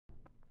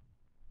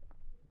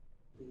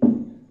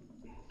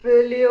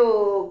paleo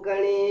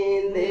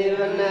कणी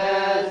देवन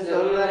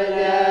summer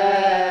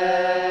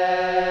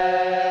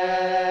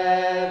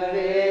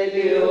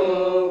paleo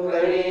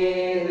कणी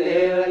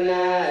देवन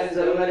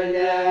summer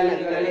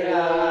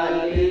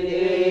कणिराली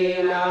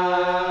देना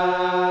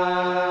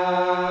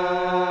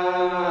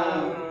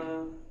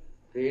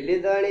पीली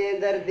धनी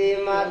धरती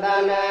माता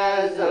न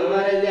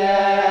समर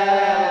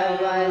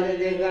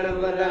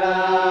गणपतरा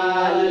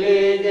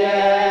ले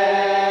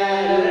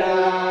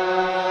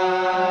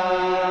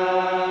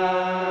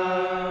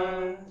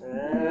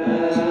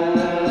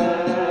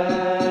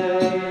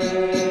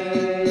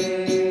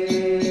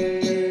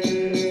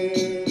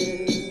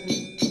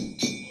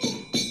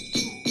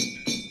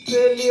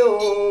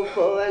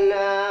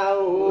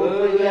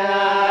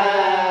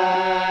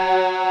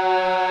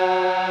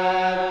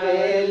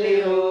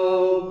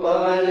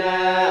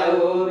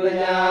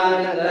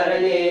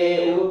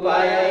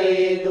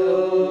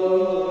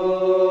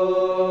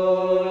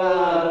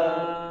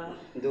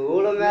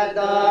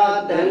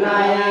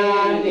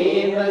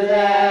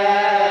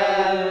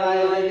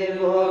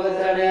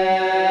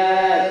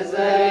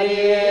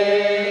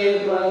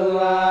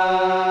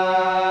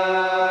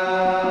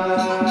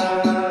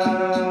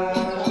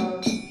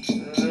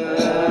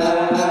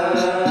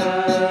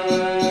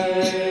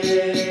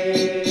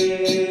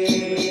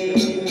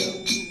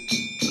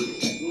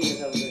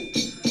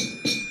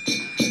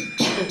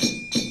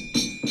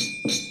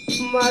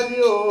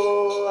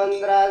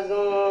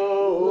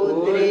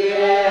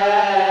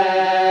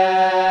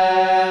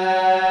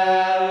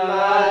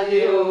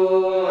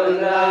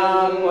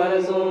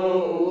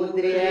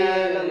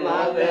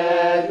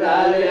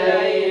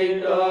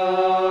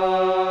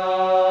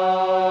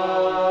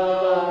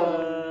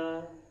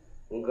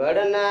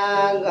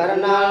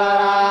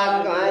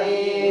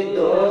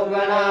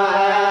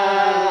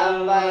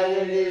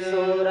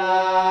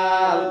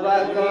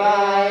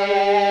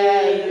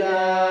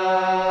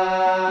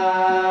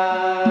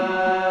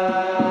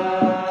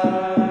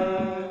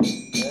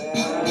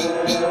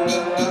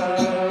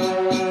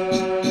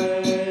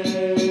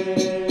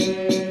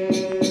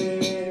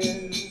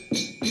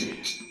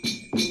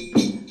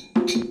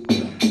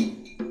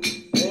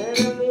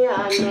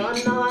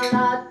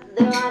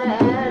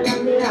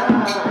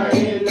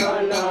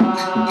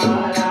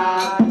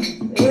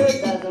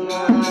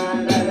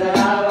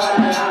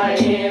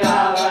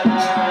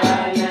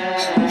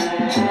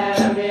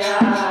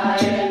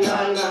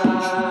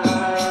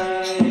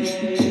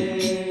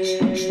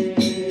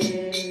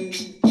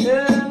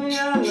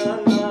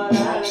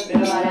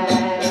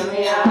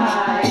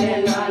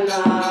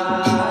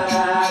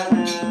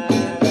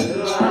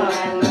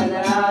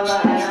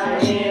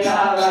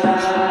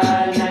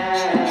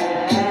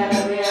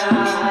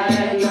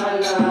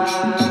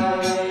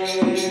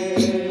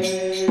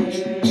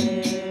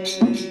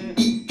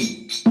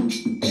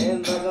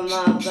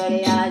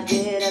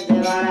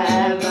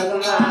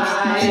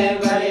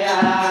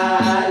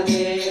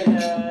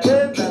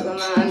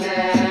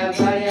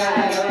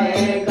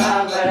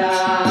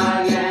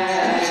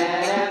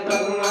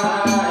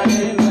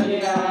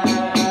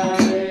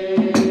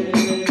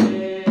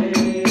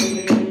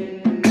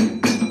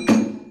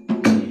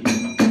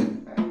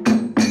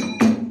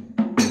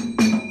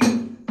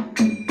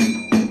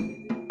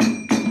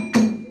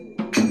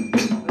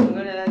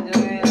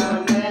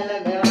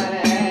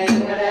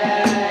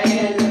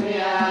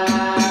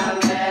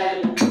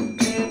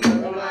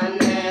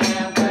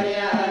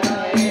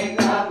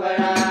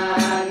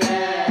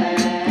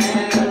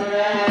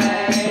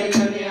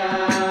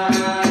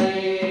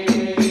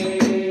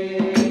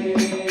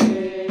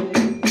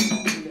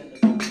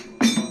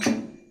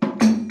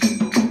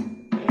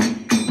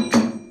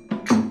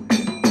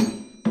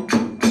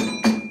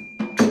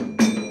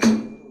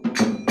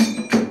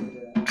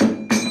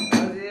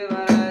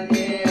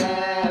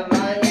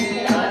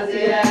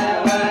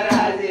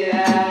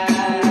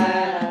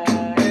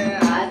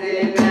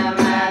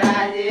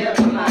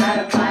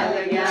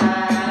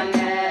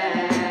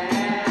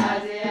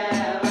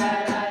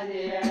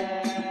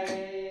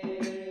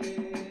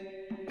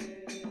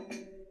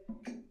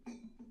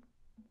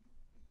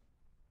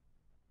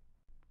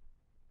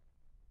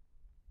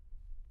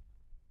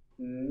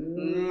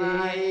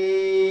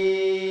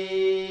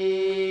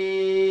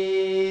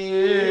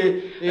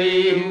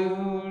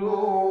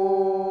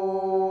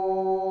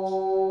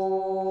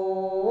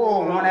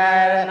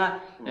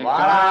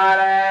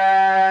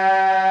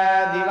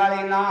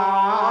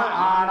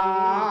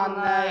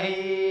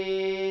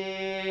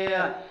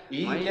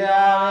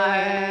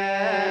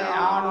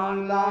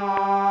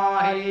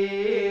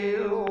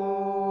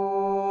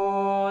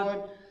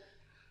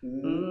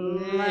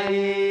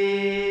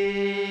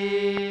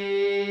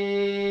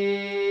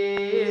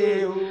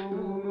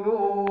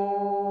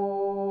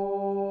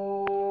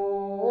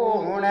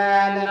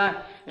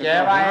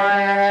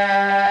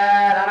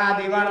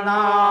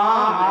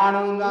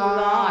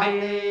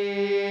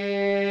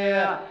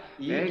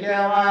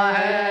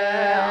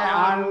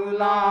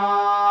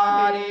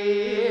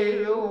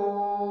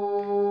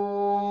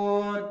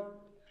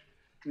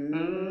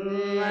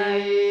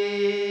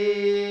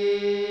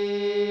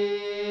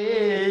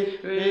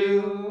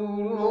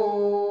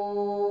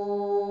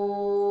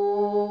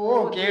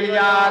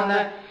खिड़ियान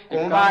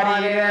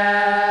कुंभारी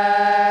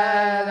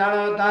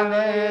जणो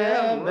तने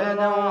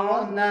बेनो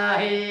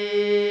नहीं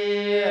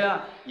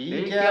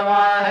ई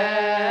केवा है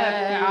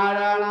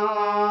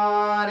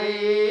आरणारी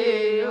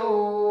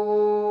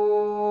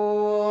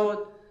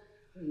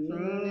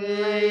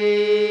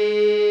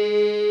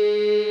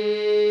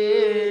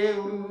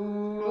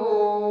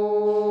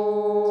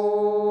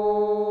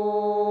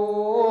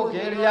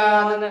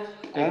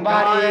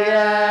कुंभारी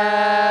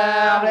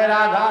मेरा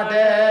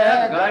घाटे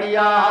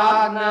घड़िया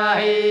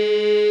नहीं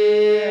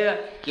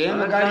किम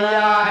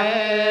घड़िया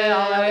है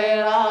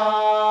मेरा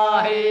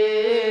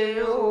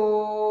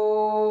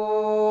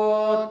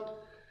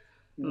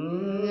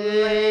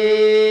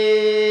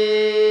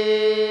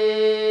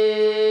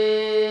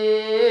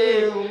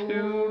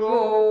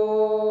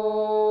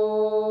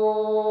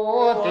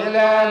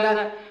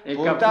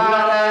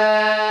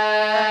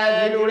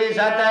दिलुड़ी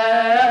सते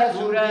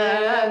सूर्य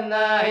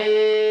नहीं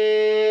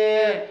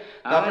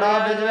कपड़ा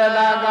बिजवे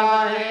लगा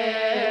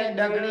है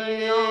डगड़ी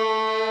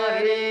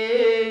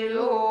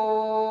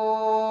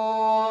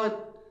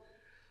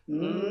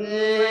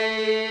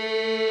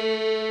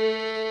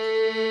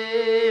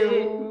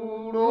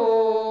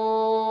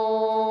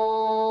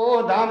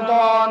धाम तो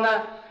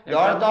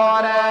दौड़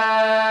दौड़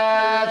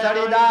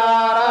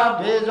सड़ीदार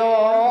भेजो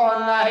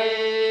नहीं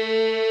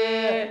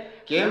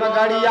किम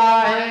घड़िया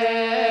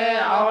है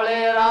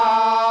अवले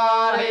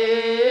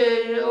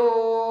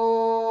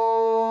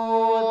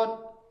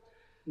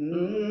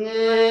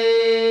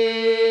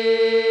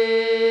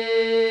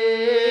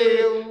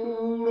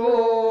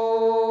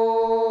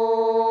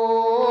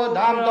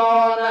धाम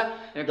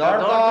दौड़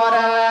दौड़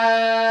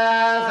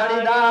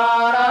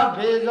सड़ीदार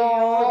भेजो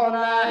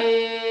नहीं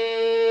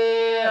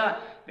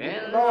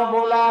पिंडो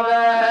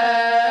बुलावे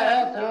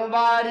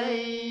कुंभारी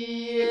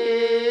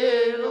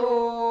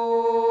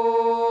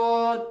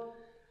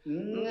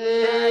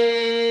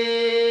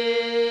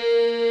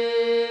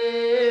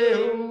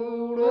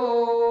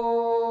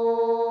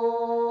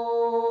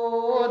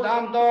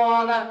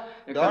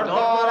दौड़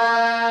दौड़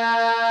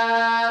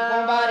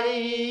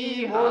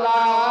कुंभारी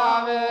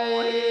बुलावे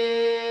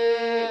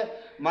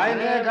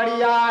मैंने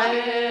घड़िया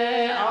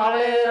है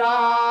आले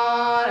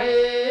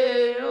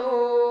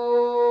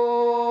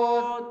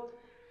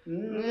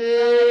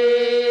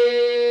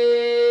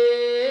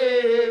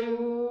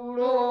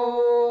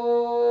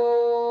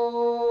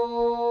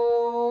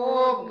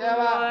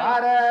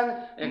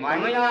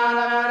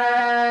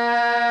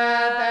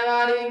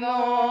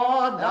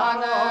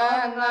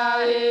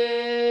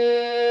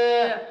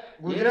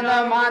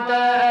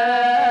माता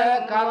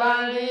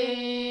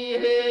कलाली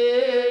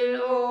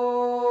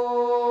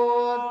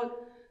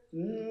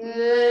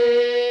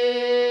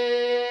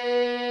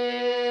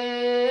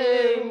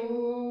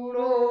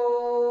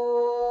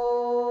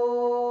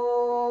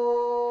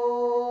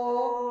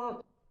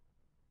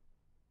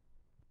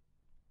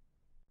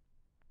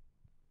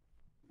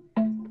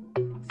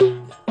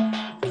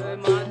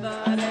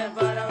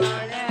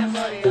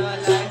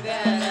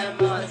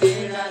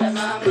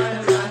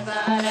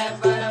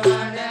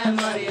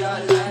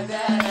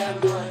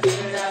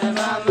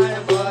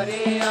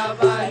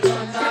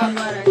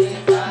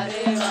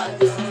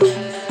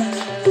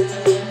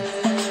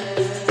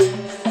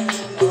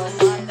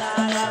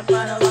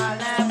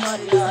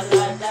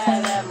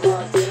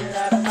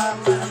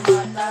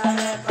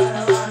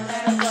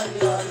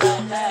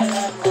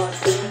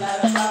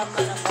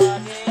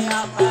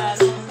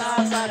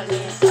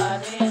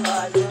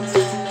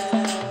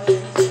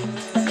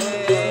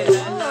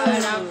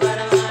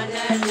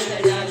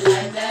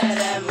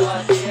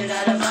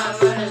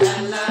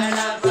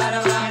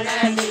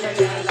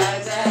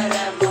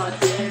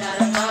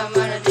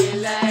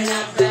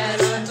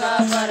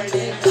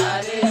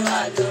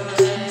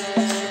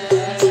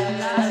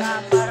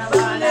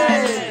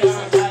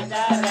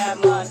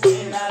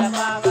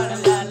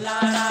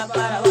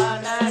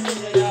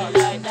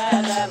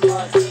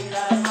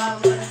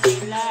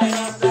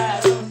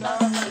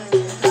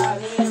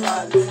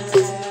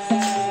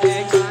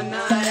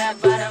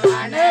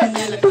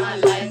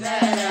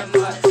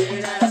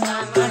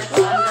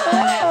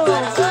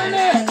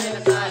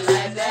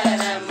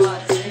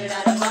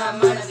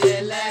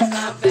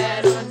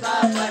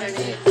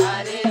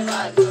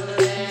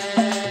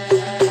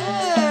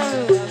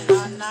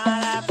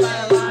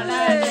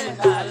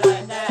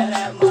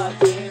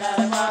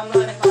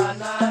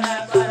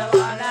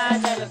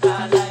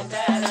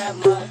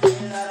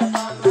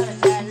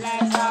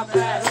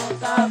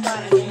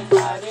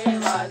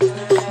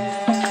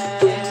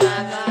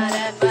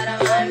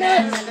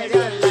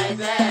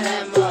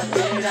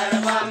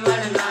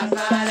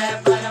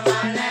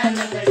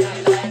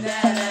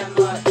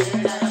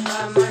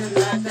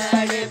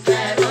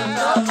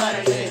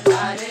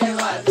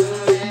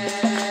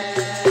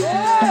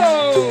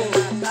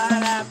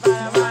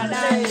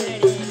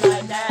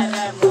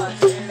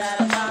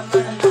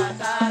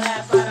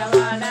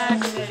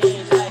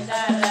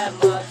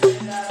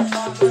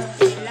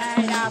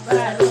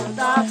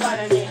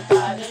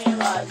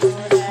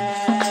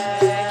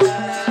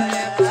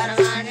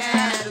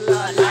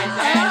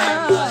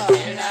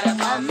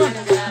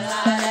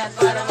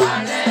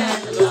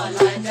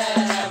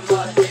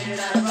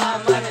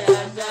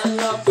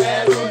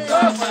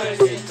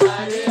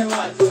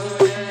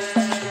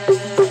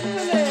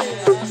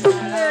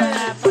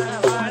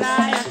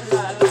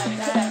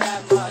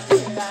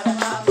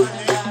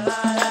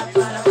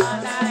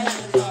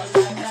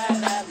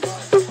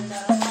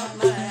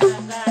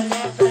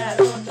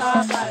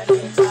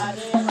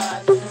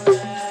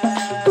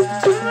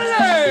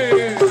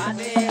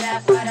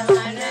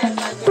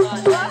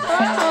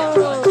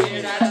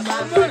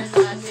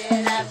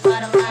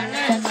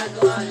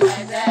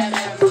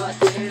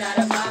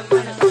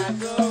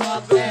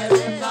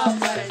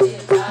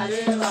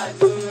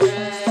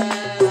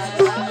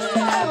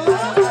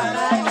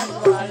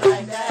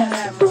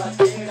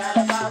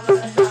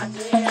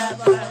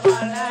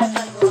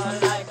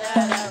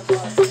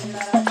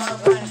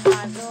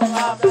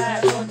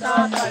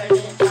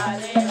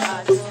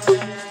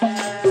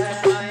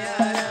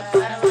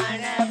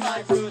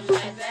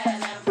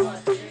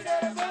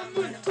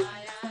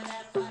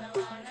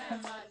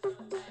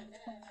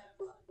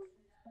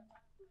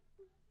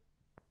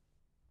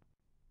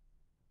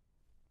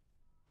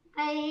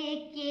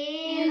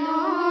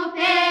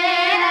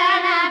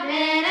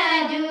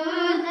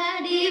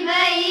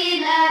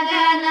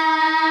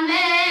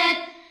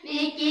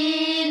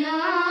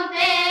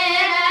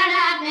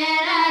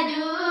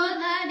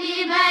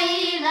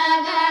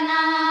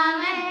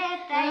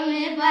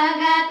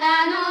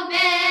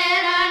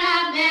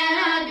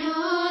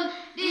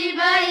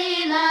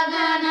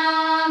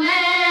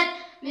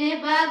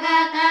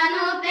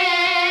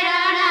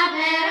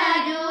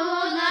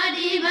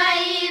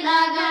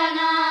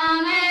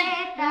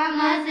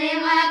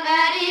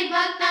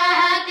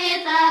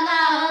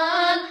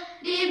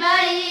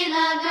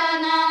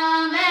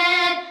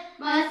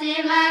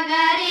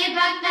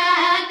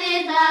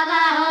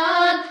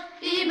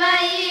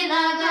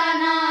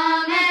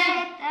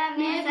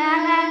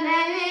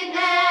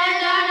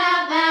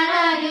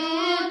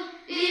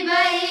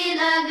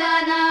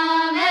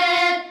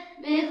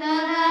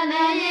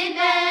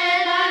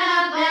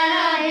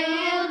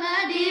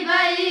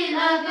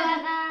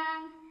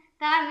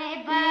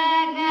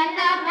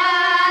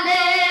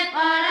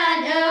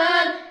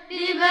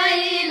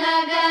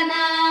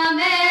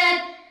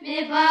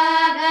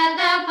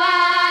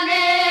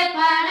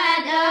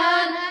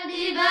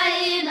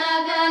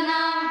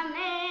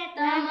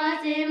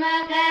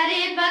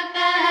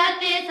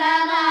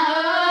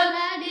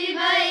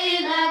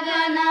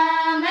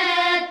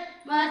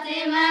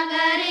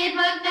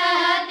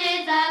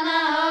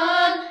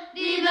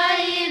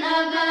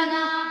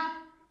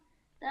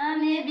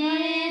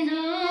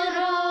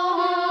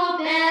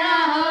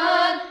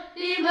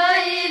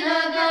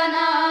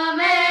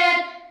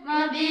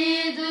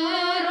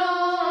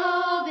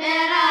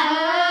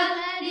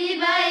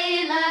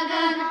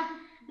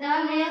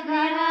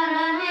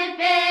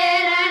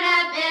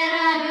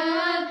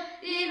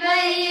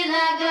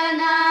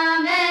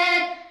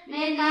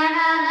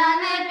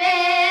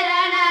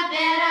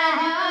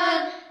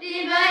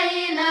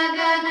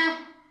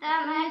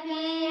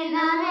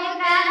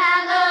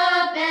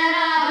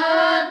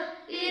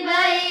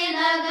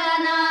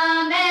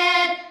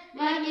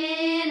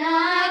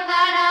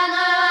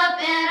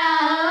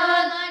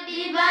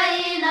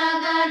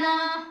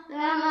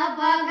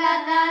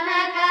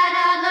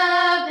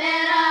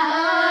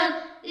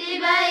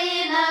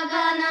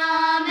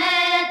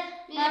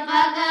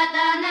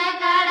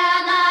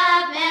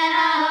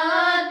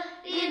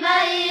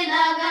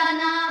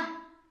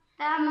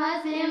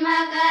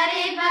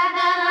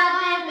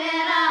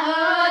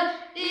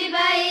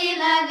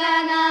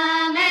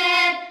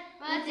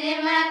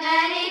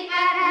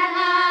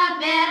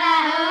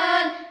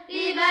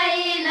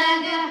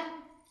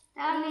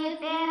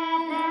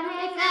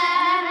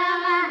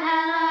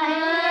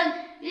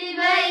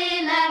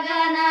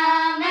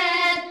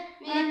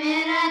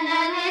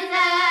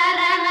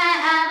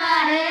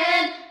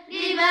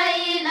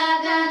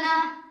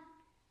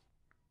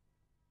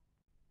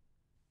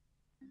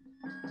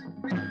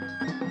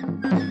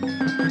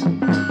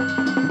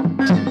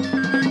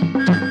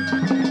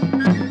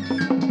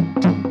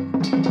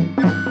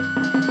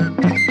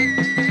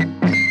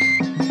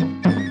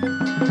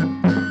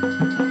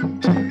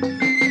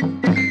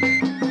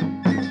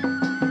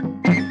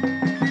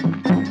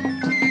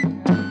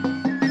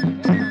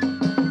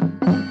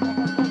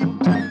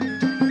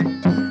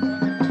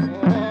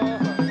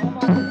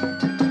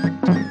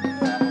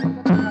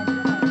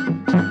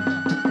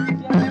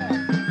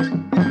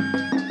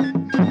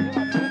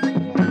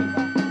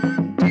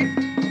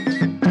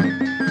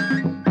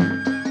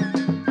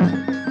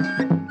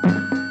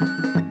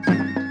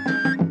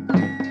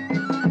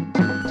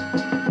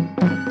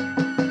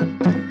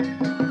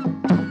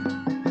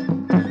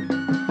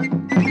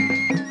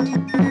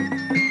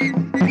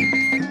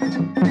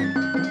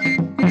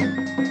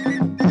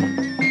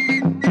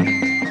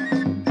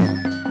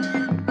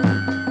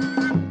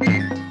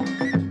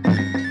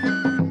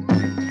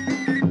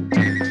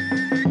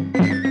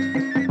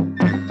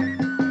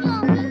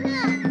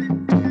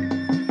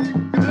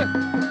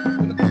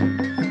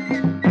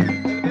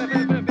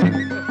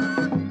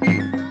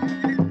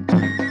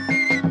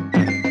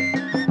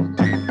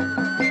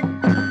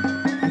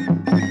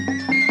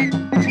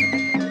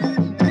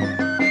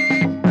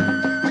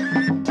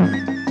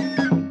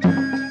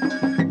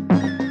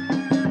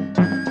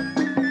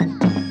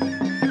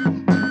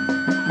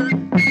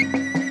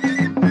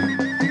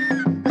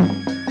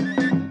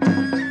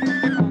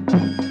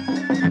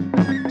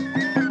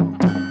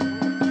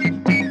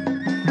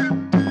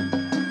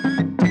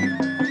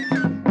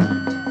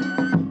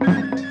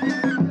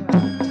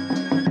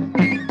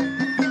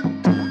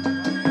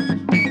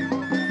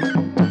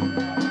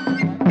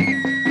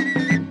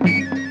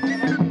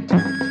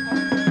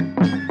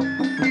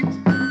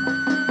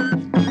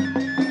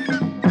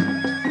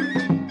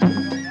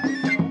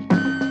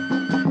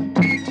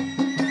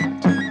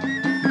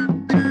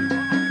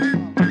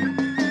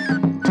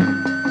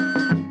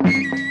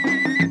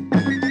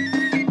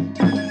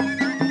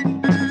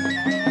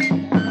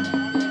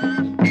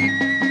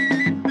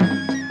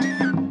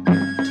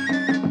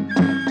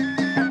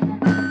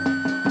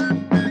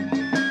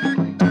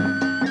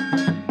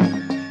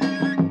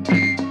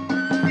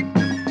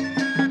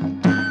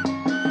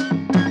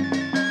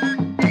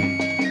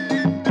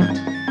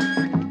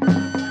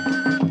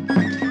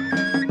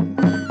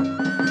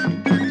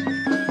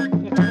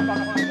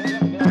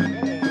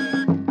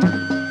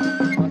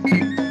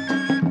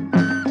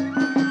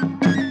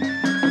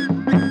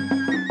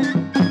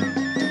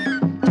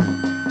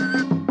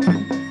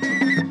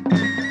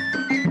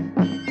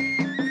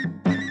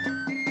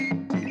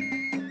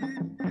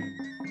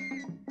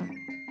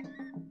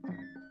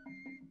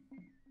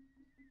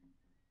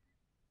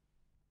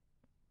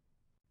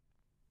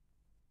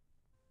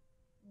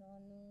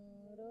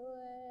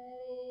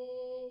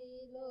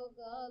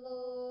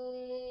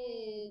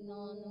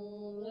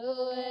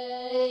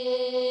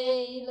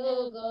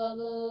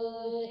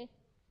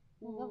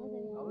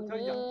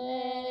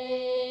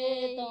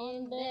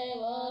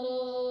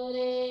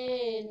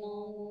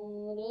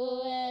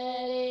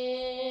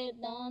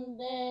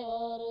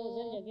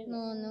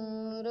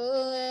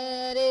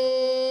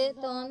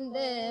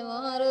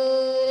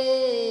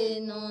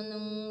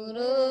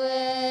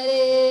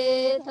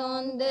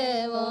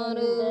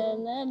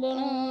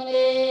ਬਣੂ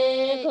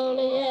ਰੇ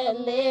ਖੋਲਿਆ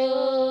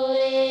ਲਿਓ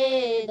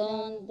ਰੇ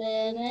ਧੁੰਦ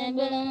ਨੇ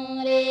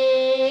ਬਣੂ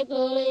ਰੇ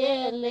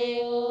ਖੋਲਿਆ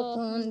ਲਿਓ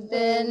ਧੁੰਦ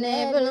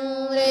ਨੇ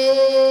ਬਣੂ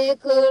ਰੇ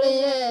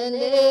ਖੋਲਿਆ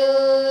ਲਿਓ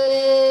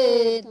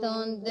ਰੇ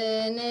ਧੁੰਦ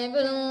ਨੇ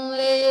ਬਣੂ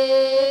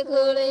ਰੇ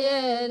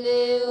ਖੋਲਿਆ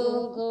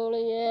ਲਿਓ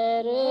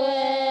ਖੋਲਿਆ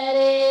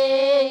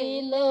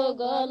ਰੇ ਲੋ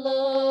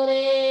ਗਲੋ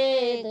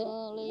ਰੇ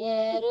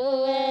ਧੋਲਿਆ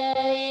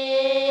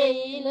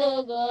ਰੇ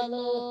ਲੋ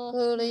ਗਲੋ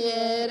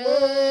ਖੋਲਿਆ ਰੇ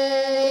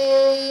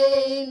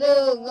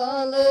ਲੋ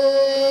ਗਲੋ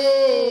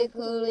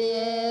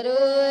ਖੋਲਿਆ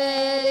ਰੇ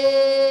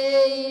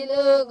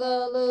ਲੋ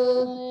ਗਲੋ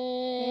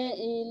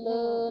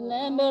ਇਲੋ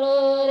ਨੇ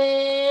ਬੜੋ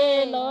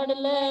ਰੇ ਲੋੜ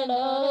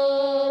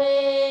ਲੜੋ ਰੇ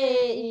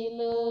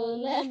ਇਲੋ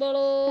ਨੇ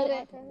ਬੜੋ ਰੇ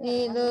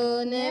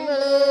ਇਲੋ ਨੇ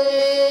ਬੜੋ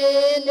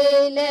ਰੇ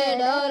ਲੈ ਲੈ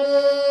ਡਾਰੋ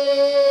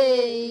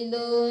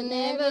ਇਲੋ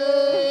ਨੇ ਬੜੋ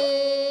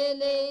ਰੇ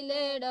ਲੈ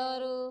ਲੈ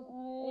ਡਾਰੋ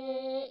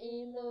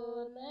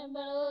ਇਲੋ ਨੇ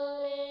ਬੜੋ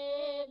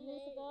ਰੇ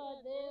ਬਿਸਕਾ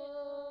ਦਿਓ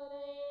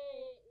ਰੇ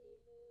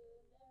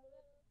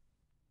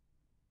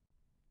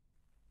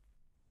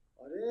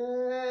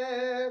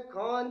अरे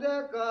खांद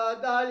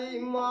कदाली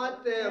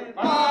माते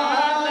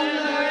पाल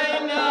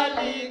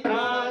नाली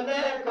खांद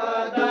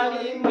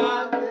कदाली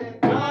माते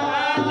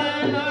पाल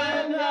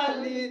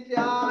नाली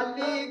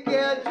त्याली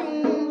के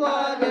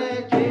चुंबर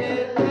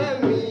खेत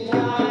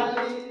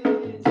मियाली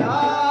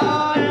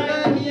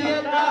जान ये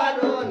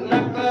तारो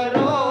न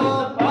करो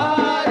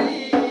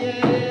भारी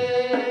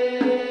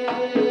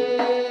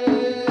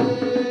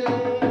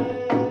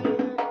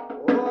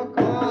ओ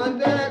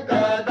खांद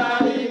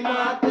कदाली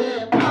माते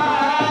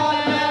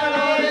पाल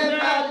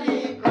नाली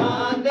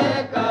खांद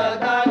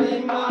कदाली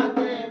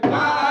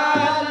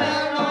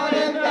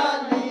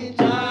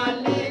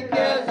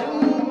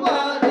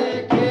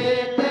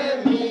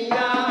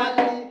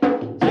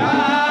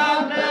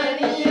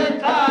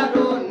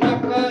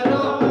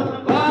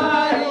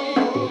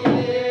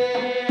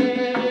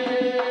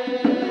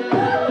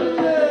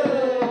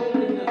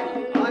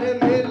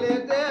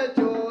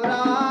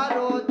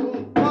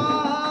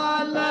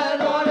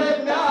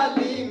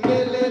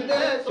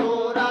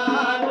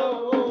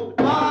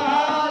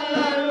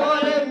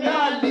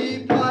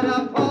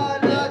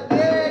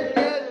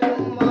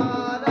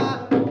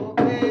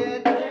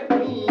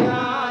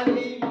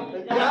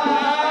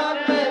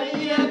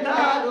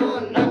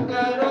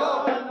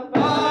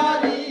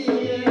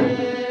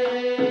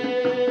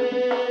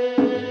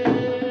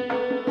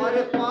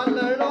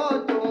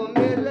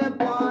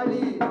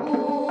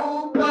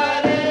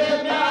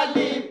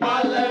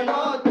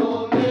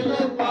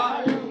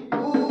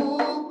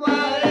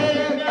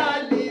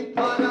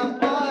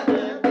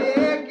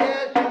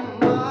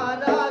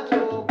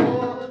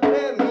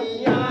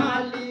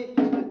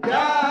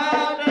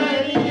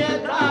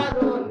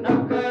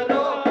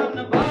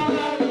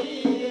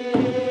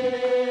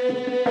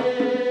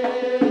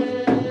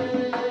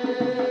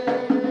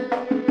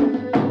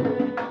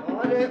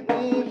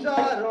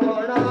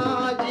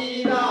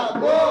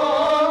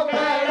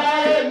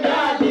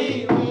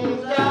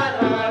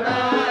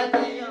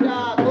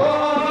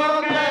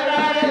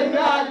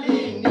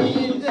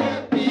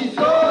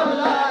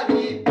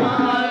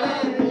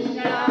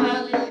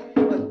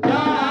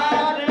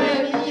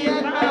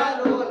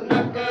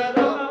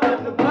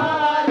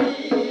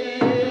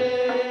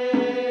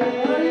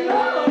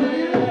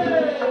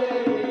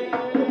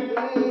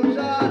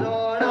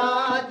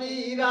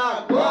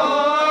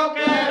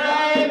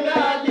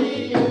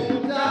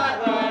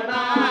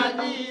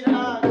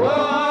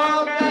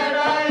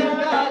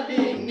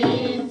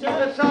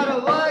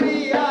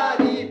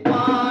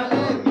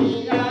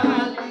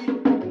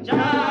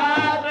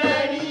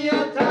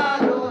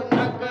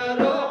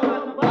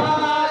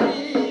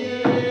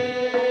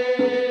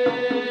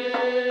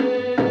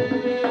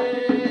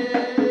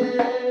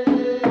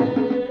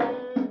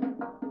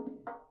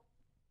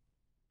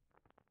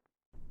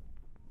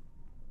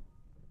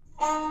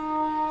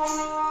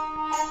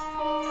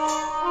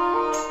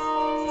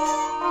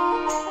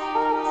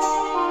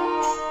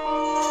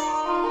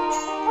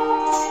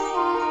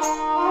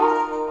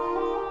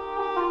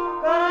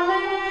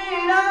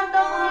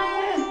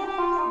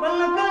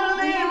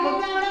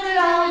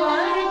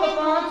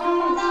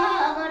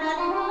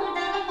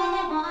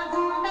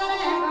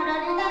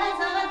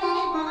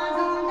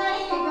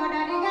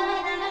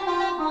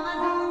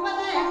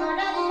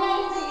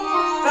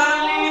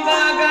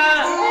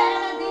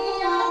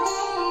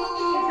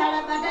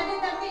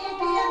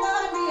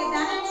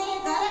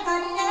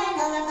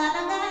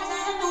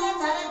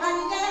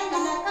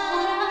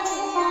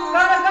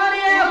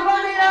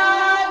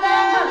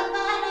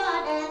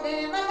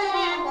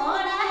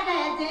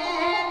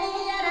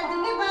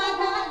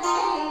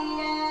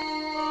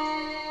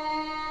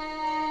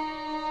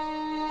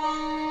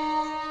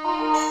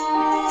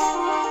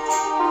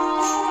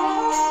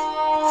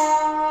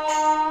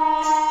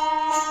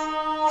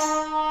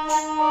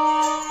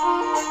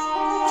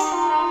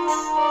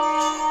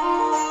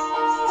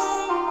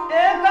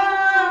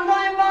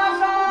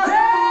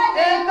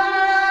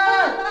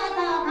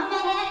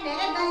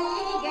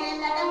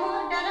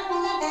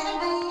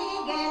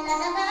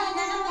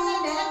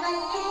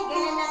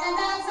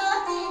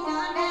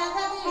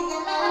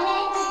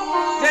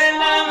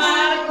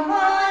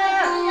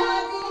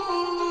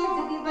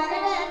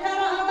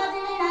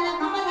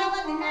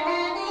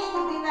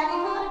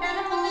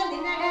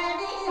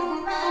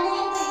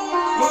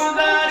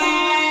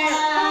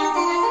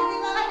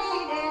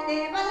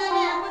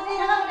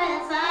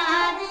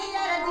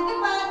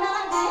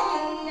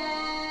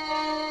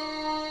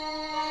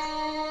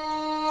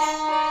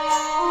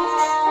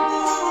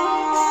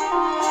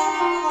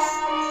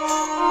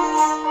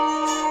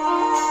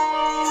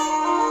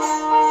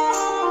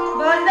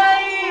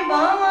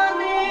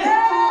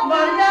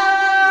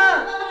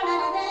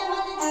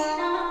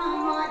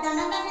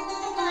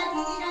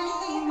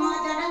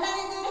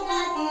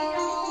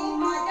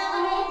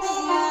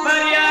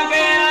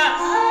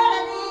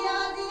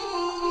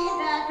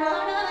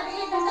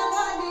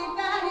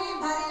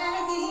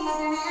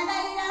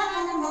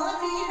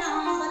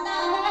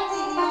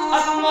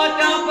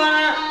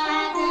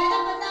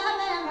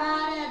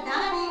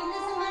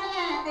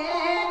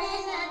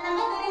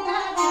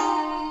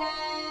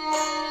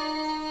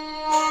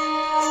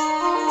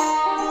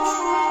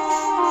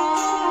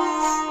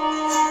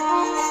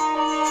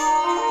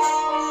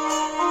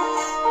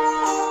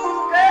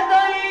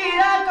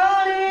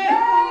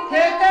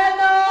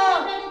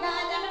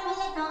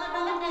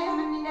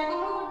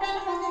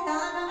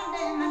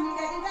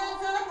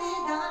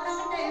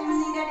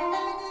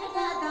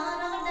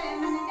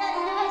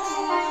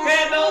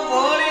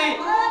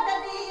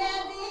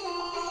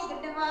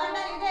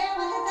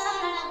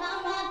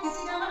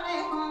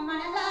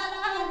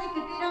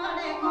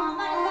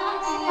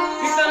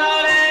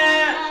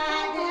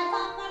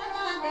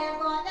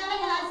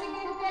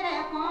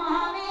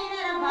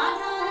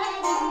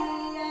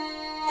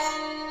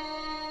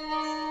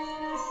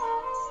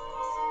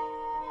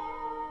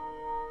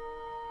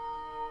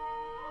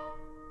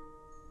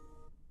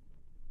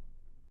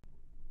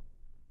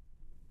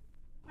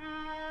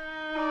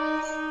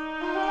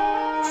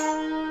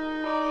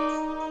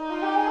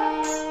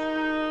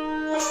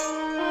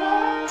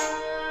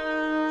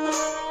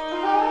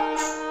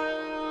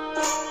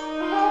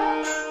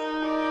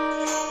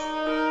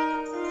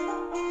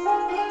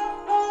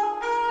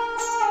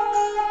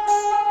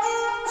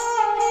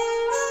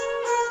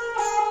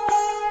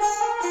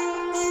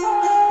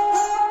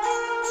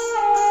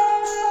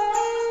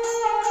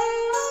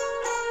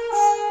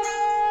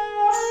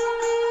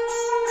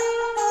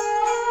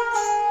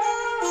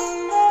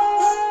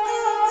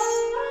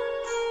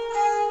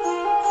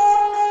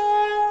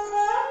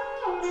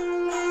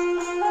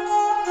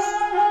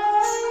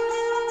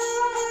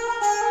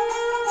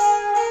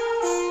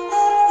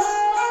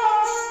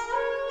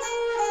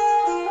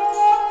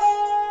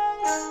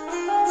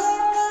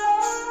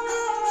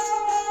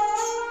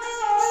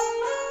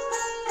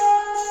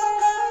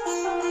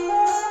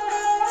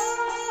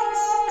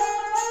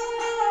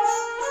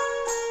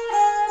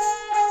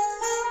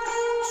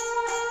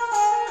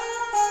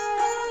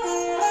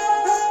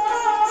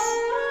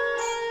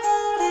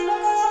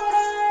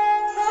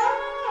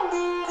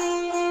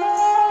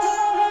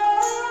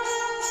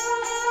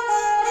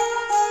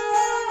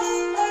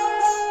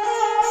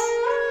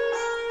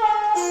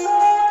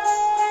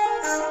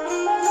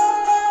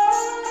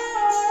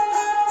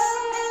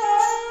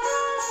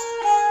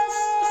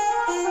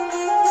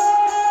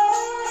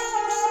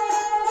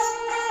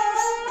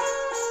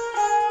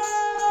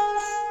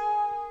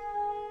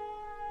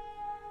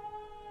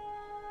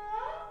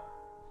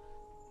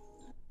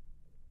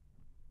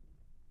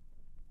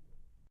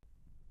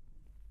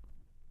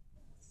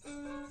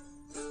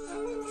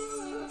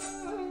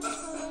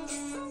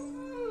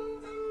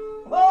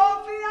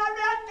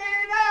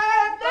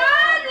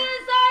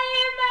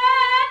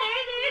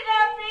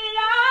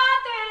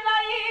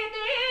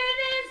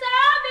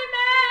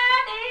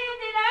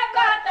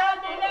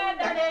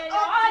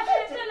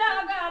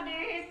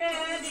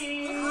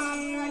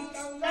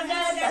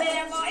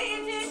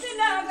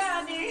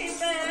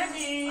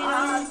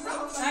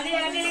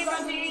चलिए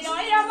बसी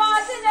रोया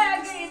बात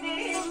लगी दी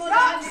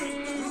मुरादी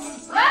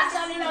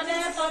चलिए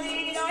तोरी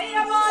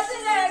रोया बात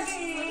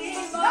लगी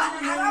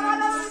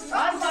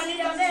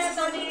चलिए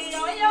तोरी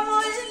रोया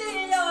मुरली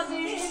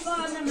योदी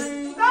बन में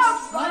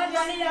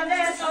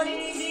चलिए तोरी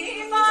दी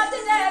बात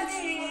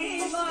लगी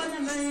बन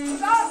में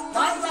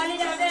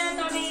चलिए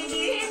तोरी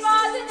दी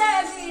बात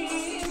लगी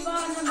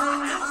बन में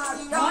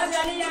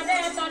चलिए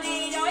तोरी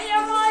रोया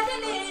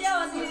मुरली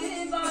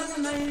योदी बन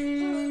में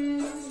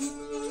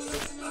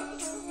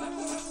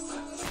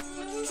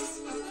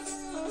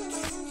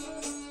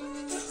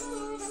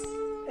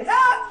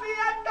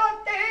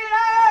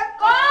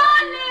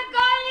कौन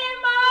गई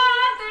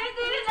मात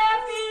दिल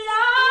पिया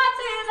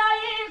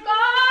रही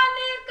कौन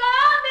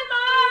कब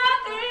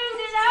मात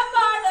दिल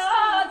बड़ो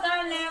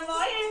तने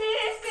वही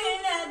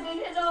किन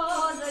दिल रो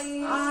रही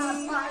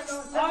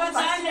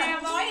तने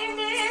वही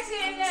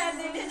किन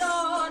दिल रो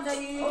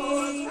रही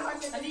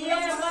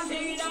ये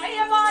बंदी राय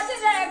बात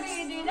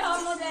लगी दिल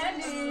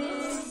मुदली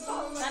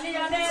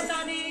चलिए रे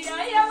तनी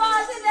राय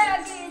बात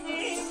लगी दी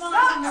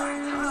मान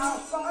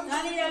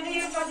चलिए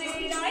रे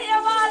बंदी राय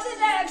बात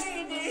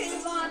लगी दी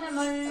मान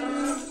मन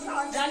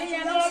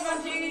चलिए रे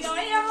बंदी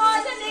राय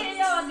बात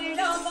लियो दिल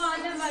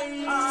मान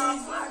मन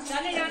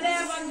चलिए रे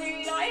बंदी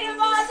राय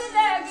बात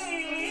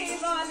लगी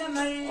मान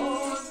मन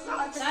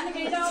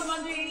चलिए रे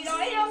बंदी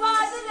राय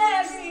बात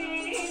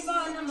लगी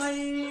मान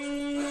मन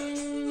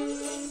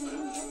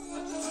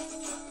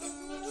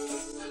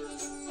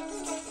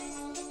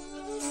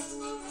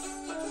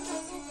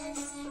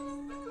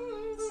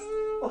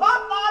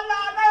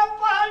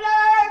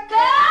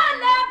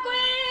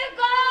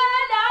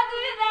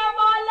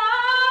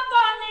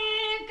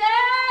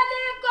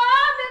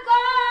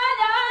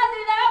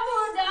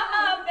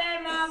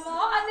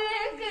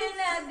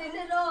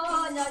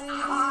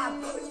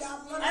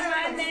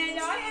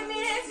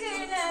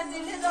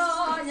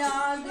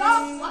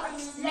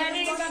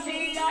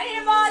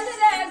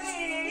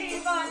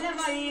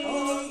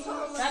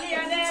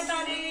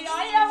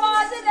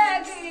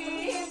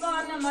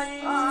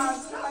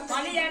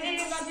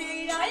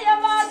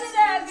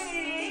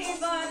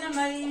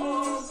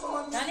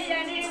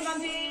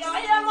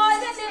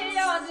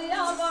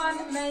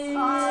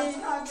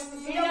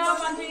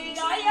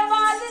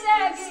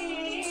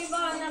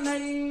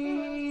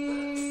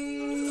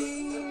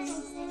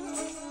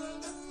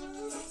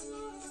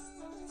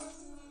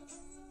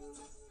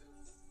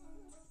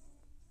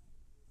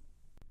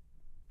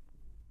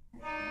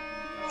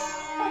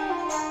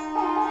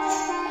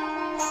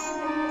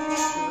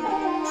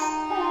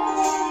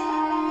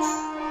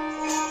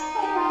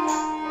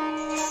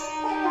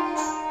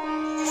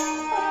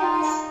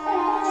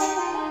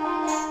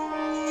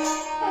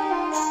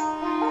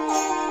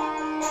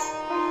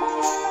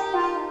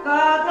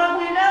का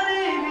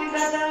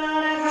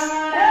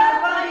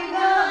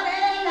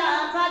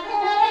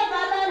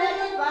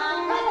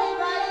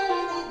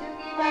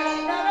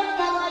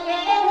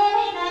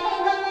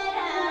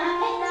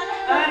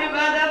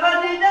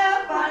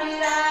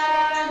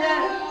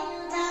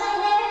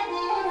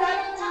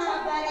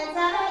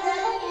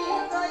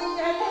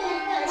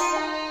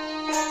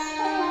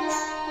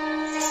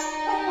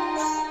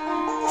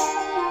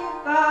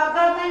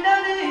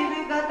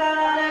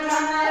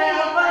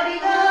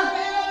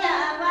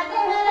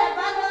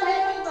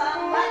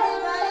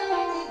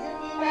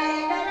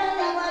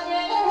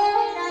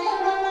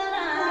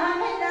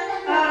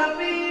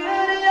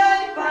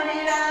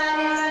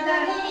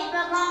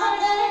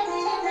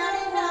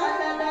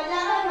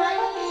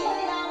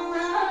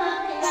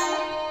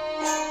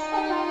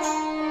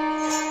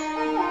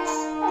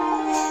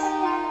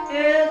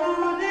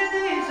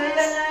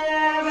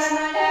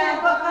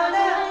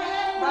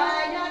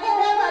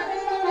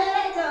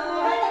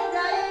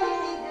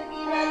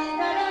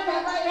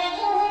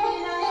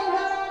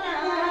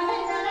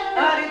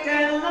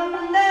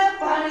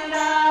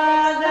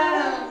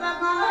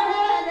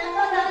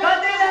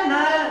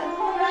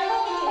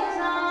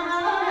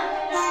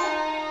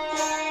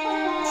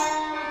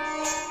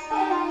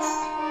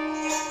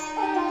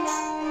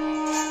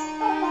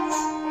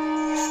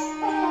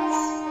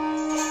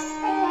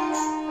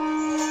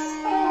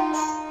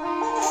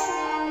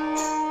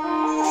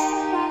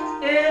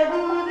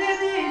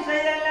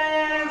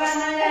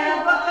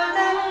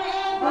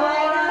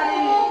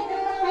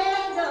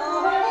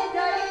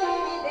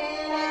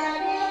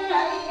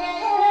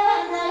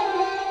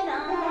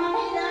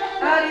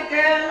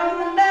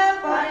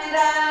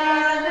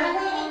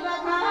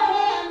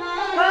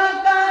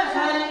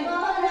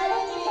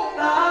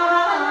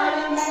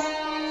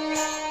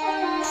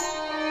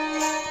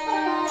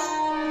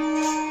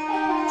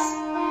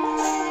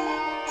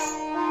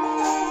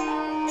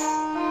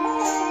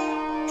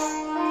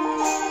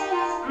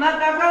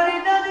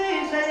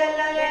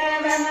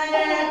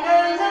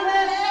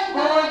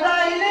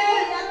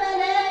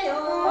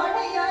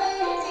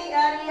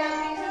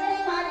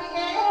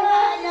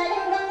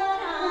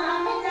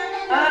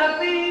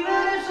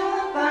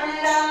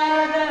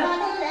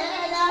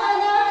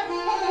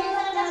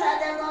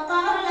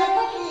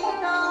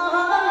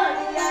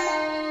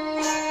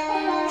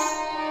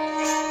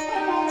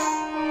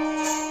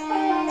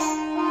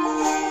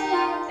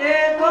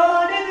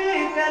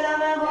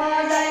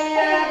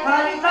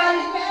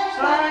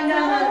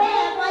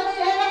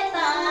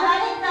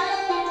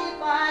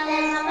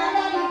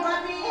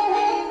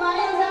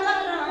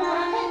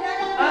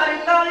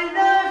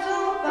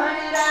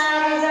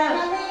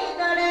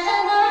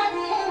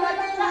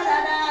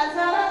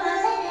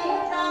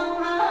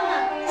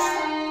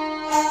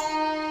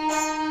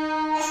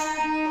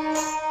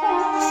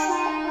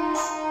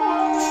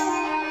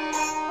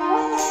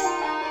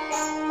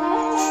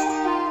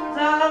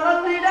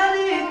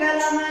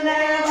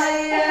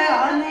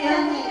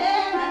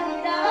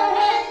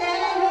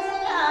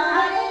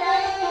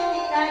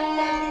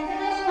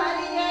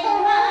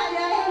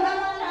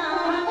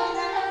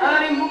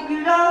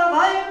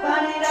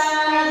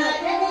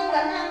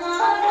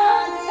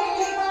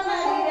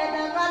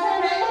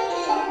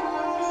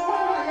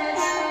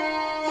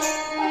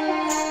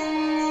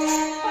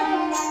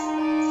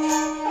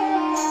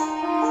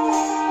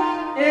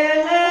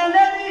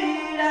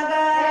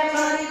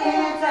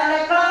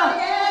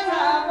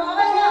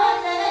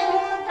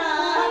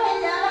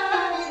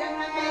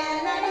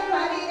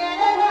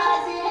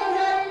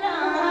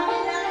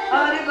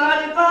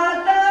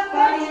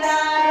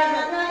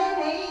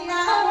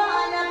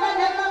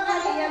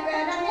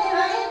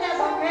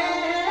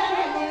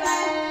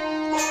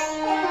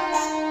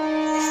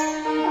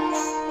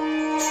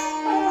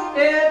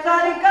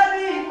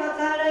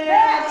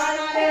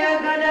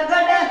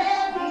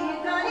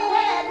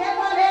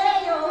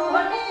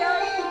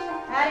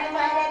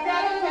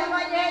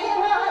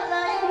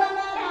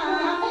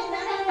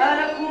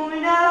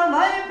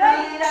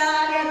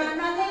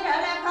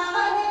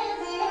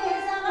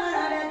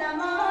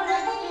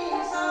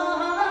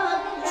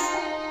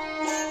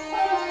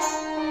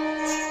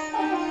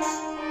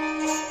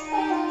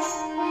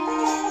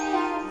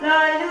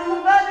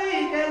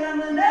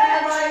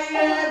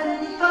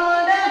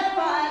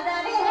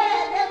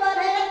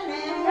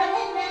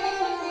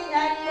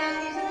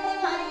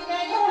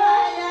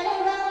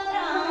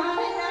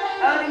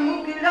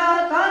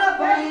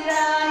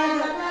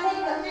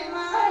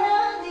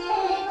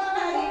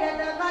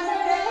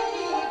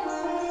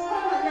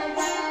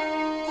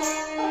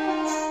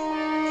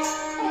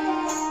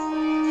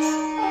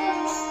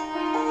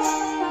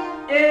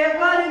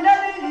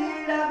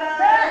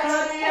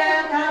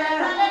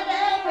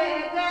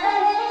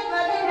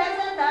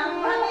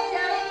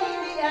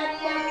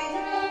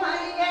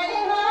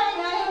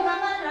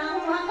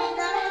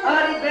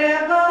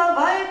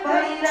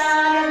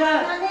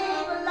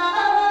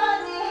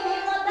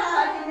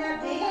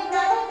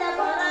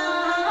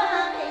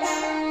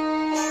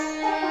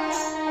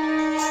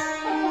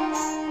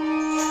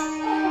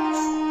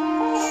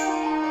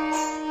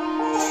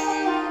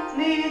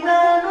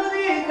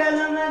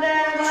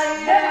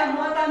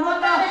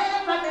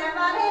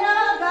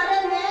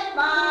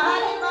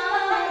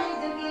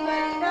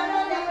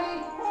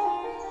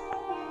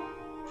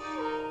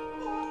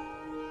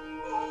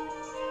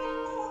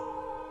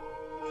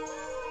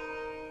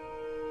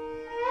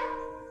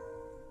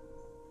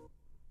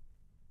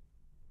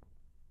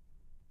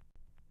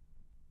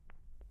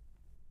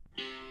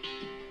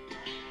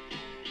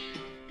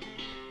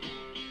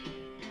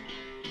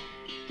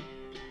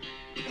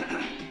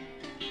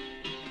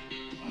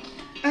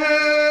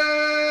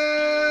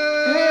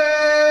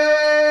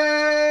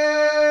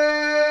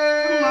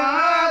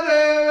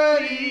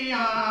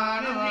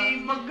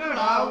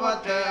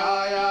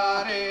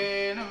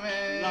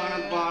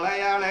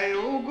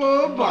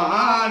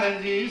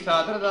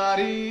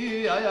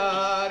सादरदारी आया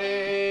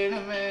रे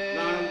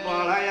में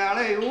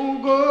पाड़ायाले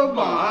उगो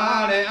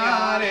बाणे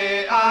आरे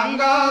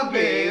आंगा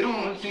बेरू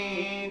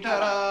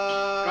सीतरा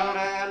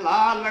करे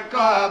लाल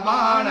का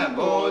बाण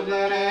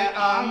भोजरे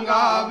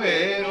आंगा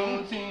बेरू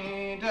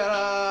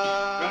सीतरा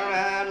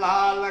करे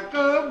लाल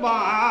का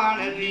बाण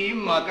दी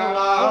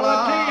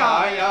मकड़ावत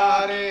आया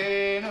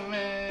रे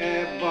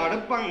में बड़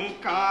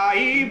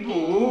पंकाई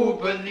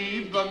भूप दी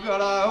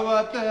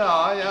बगड़ावत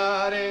आया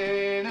रे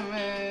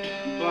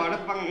बड़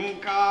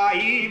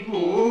पंकाई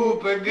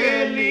भूप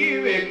गेली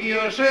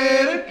वेगियो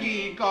शेर की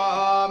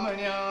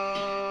कामन्या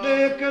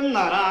देख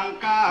नरा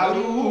का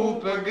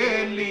रूप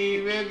गेली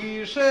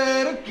वेगी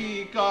शेर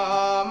की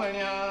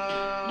कामन्या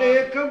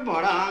देख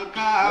बड़ा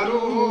का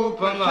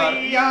रूप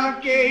मैया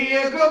के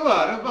एक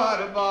भर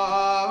भर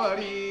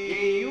बावड़ी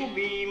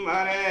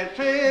मरे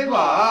से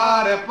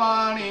बार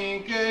पानी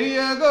के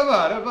एक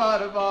भर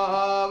भर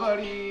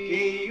बावड़ी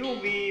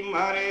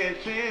मरे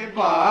से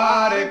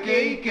बार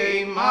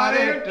कई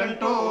मारे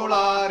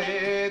टंटोला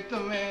रे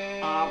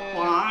तुम्हें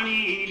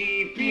पानी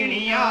री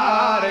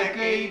पिणियार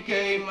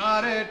कई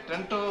मारे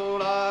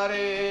टंटोला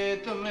रे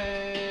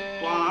तुम्हें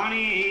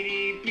पानी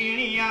री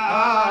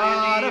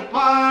पिणियार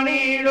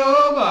पानी डो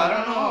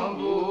भरणो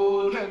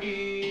भूलगी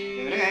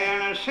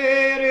रेण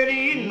शेर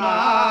री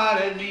नार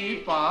जी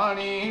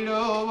पानी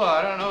डो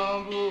भरणो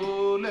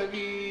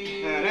भूलगी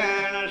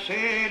रेण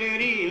शेर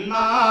री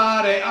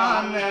नारे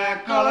आने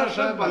कलश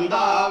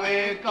बंधावे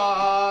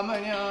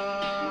कामन्या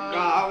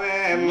गावे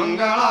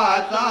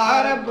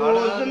मंगलाचार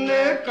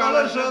भोजने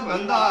कलश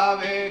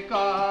बंधावे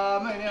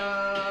कामन्या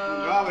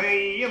गावे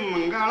ये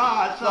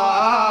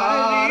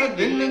मंगलाचार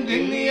दिन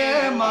दिन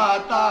ये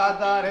माता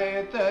दारे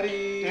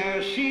तरी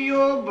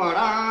शियो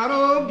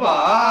बड़ारो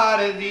बार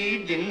जी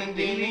दिन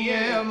दिन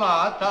ये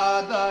माता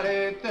दारे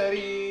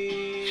तरी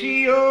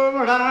शियो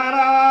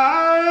बड़ारा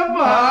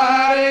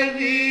बार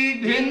जी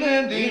दिन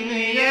दिन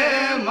ये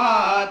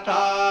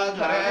माता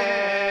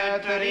धरे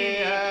तरी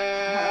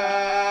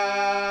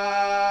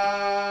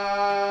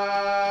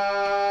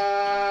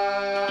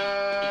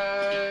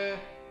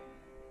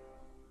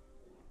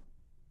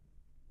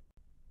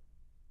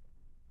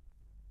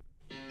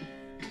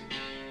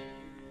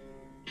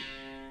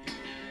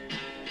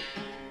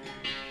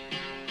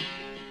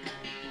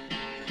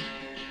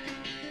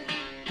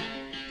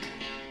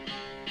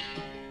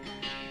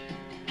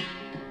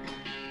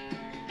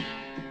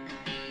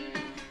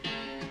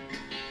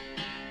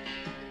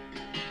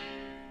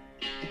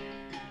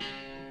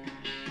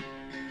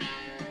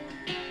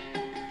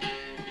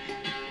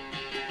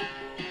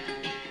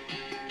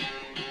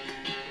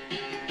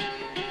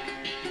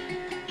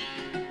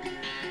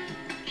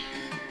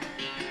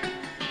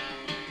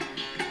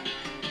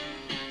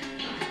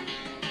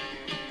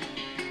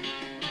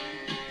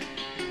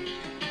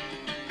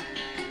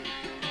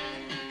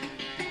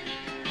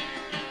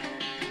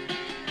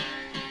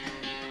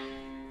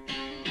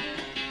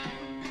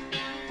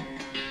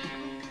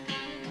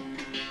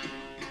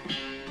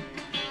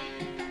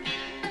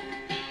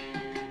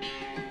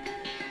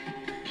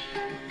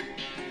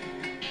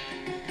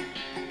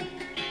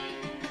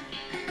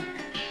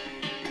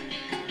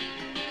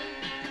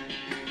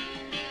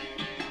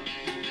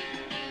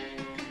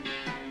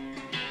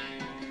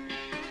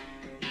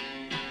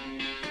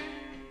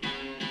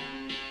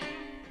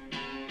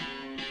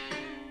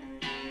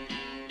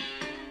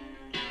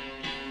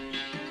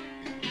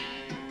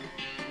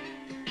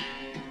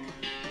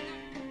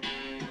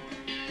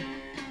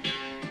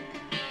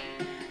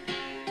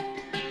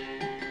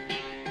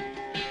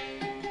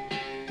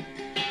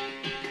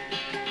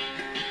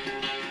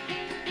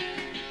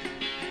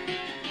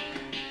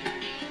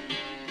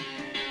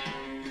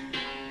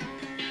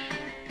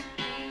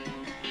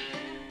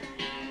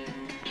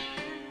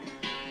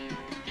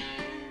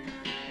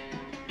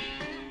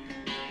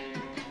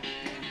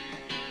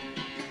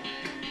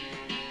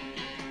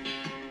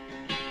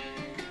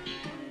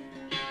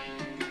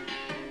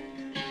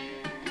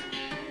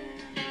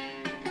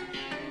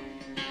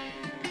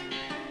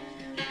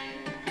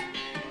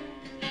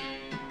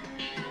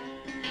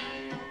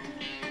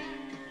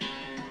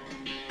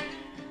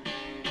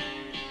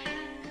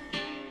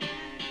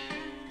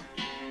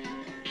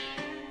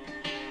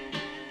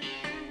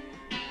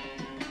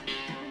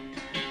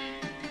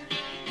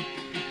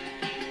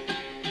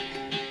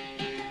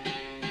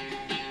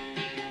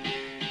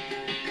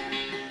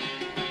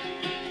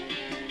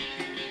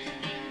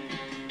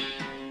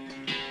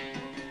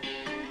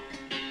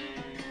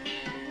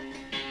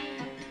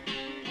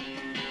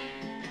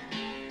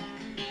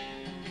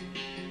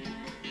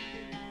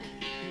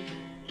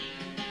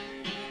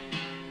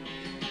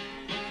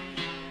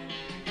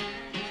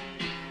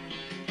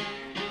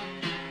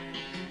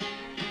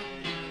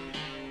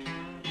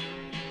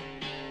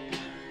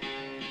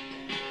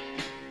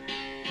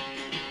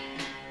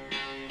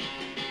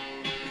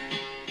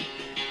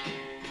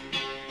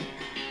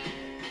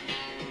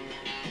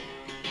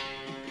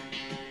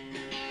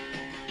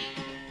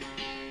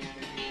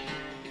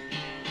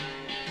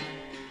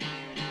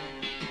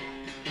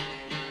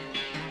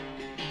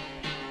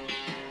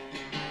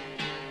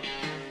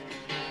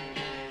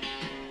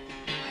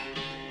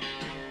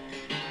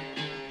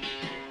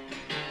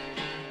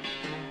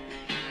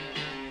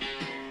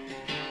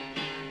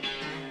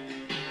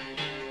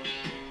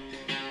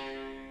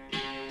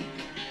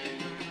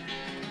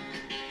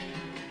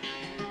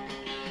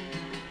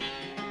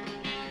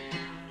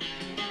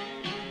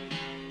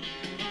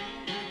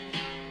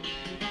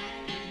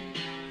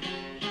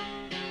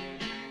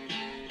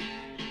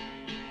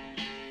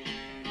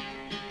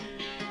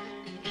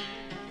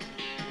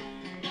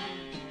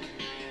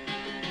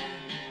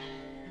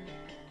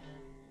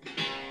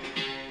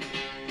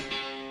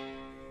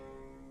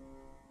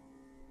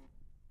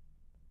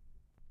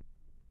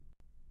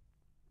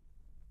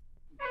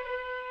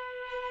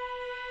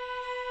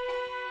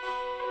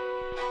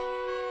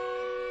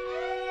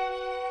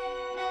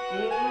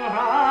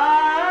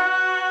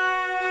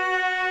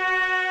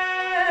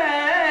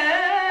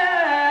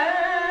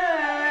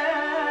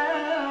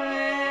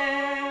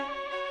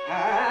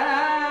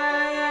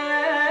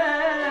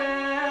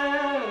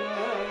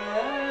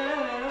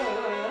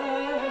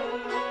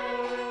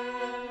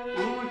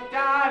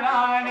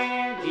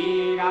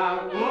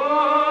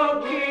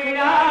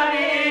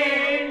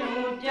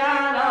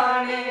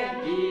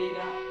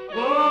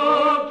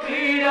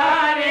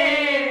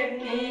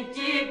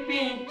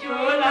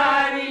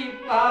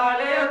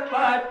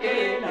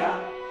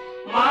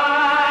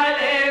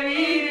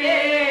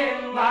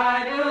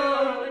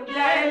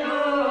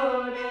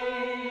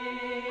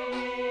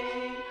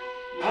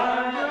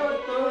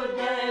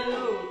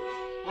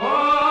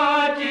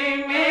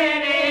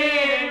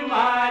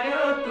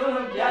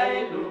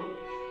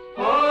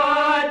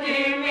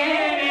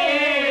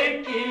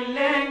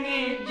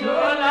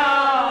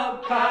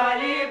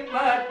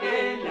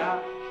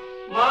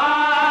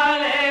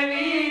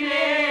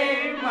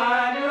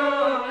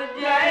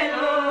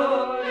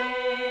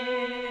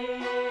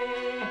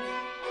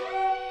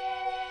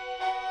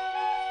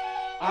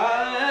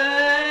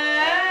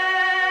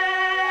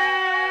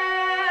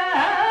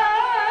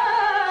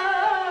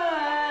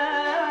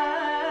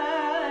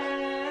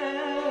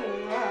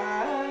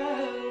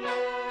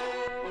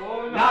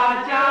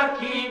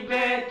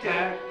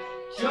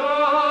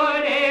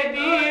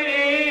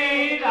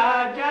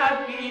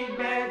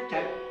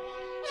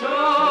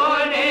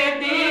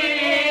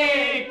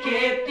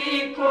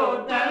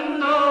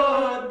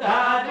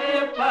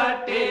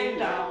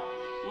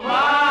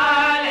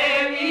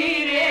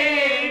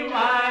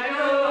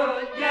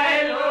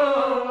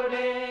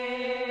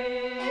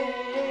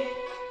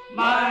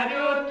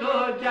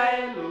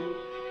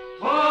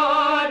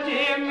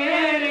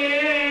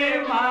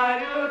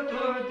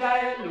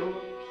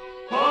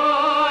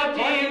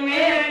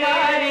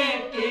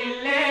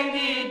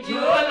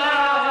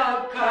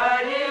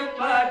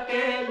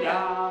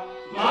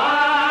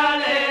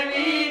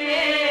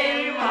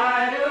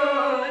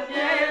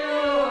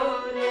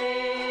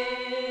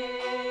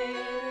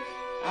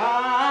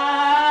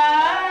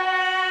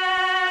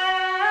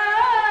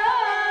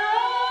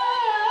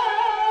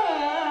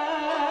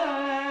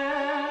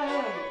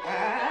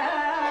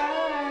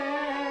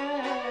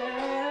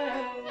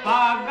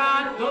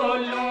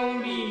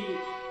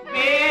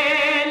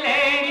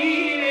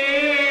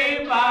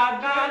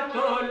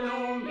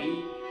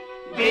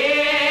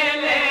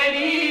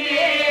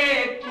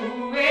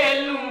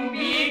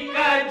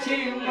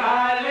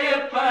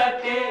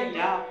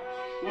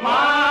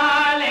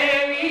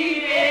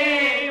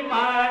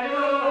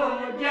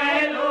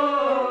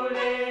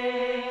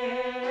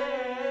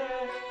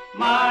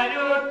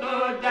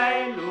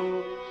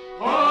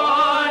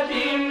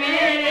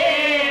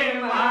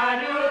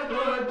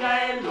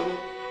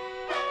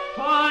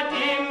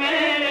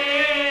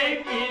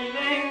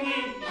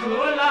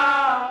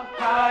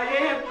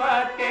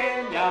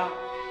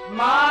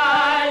Ma